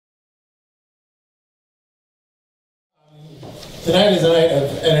Tonight is a night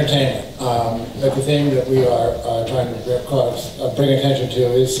of entertainment, but the theme that we are trying to bring attention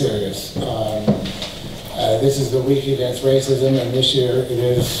to is serious. This is the week against racism, and this year it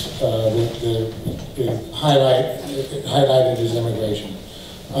is the highlighted is immigration.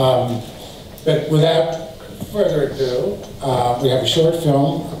 But without further ado, we have a short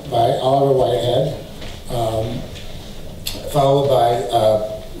film by Oliver Whitehead, followed by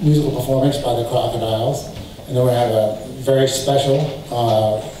a musical performance by the Crocodiles, and then we have a very special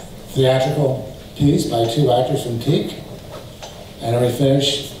theatrical piece by two actors from Teak, and then we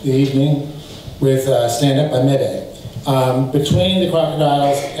finish the evening with stand-up by Midday. Between the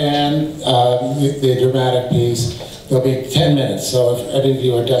Crocodiles and the dramatic piece, there'll be 10 minutes, so if any of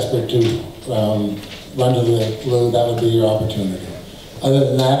you are desperate to run to the loo, that would be your opportunity. Other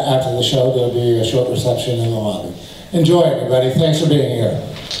than that, after the show, there'll be a short reception in the lobby. Enjoy, everybody. Thanks for being here.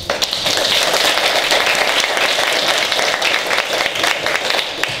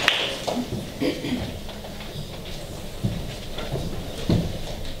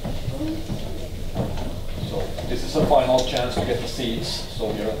 This is a final chance to get the seats.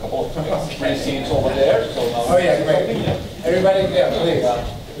 So there are a couple of free seats over there. So now Oh yeah, great. Everybody, yeah, please.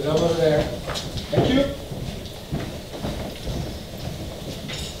 There's over there. Thank you.